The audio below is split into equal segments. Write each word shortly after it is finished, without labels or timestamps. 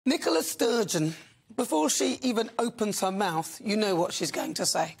Nicola Sturgeon, before she even opens her mouth, you know what she's going to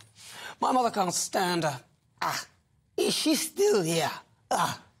say. My mother can't stand her. Is she still here?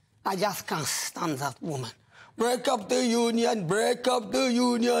 I just can't stand that woman. Break up the union, break up the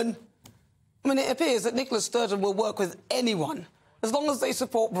union. I mean, it appears that Nicola Sturgeon will work with anyone as long as they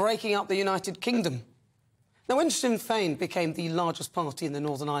support breaking up the United Kingdom. Now, when Sinn Féin became the largest party in the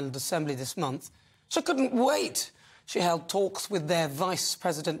Northern Ireland Assembly this month, she couldn't wait. She held talks with their Vice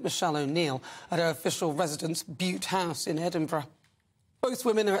President, Michelle O'Neill, at her official residence, Bute House in Edinburgh. Both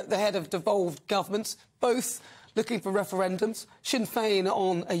women are at the head of devolved governments, both looking for referendums, Sinn Féin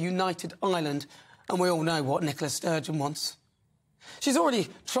on a united Ireland, and we all know what Nicola Sturgeon wants. She's already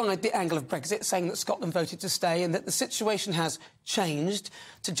tried the angle of Brexit, saying that Scotland voted to stay and that the situation has changed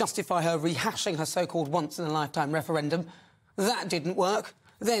to justify her rehashing her so-called once-in-a-lifetime referendum. That didn't work.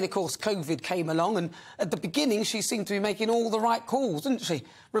 Then, of course, COVID came along, and at the beginning she seemed to be making all the right calls, didn't she?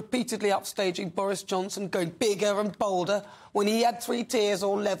 Repeatedly upstaging Boris Johnson, going bigger and bolder. When he had 3 tiers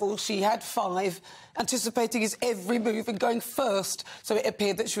or levels, she had 5, anticipating his every move and going first, so it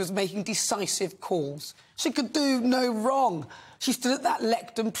appeared that she was making decisive calls. She could do no wrong. She stood at that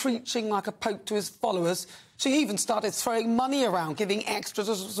lectern preaching like a pope to his followers. She even started throwing money around, giving extra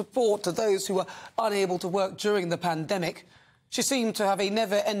support to those who were unable to work during the pandemic. She seemed to have a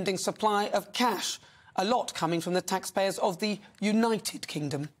never-ending supply of cash, a lot coming from the taxpayers of the United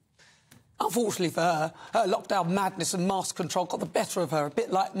Kingdom. Unfortunately for her, her lockdown madness and mask control got the better of her, a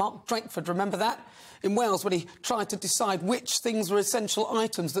bit like Mark Drakeford, remember that? In Wales, when he tried to decide which things were essential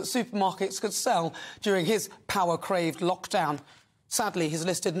items that supermarkets could sell during his power-craved lockdown. Sadly, his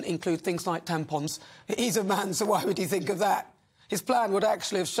list didn't include things like tampons. He's a man, so why would he think of that? His plan would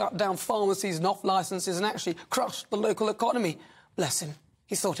actually have shut down pharmacies and off-licences and actually crushed the local economy. Bless him.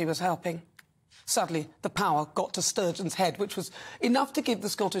 He thought he was helping. Sadly, the power got to Sturgeon's head, which was enough to give the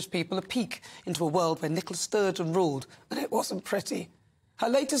Scottish people a peek into a world where Nicola Sturgeon ruled, and it wasn't pretty. Her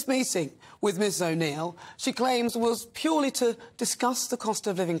latest meeting with Miss O'Neill, she claims, was purely to discuss the cost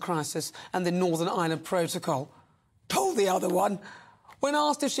of living crisis and the Northern Ireland Protocol. Told the other one. When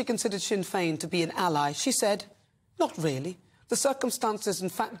asked if she considered Sinn Féin to be an ally, she said, "Not really. The circumstances and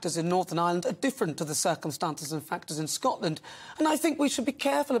factors in Northern Ireland are different to the circumstances and factors in Scotland, and I think we should be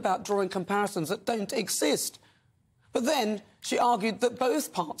careful about drawing comparisons that don't exist." But then she argued that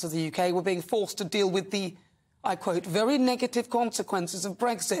both parts of the UK were being forced to deal with the, I quote, very negative consequences of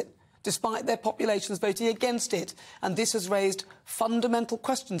Brexit, despite their populations voting against it, and this has raised fundamental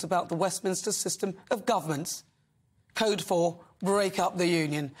questions about the Westminster system of governance. Code for break up the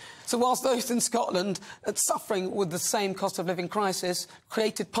union. So whilst those in Scotland are suffering with the same cost of living crisis,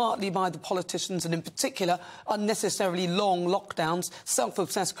 created partly by the politicians and in particular unnecessarily long lockdowns,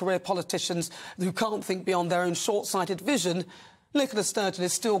 self-obsessed career politicians who can't think beyond their own short-sighted vision, Nicola Sturgeon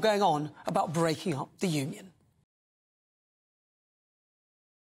is still going on about breaking up the union.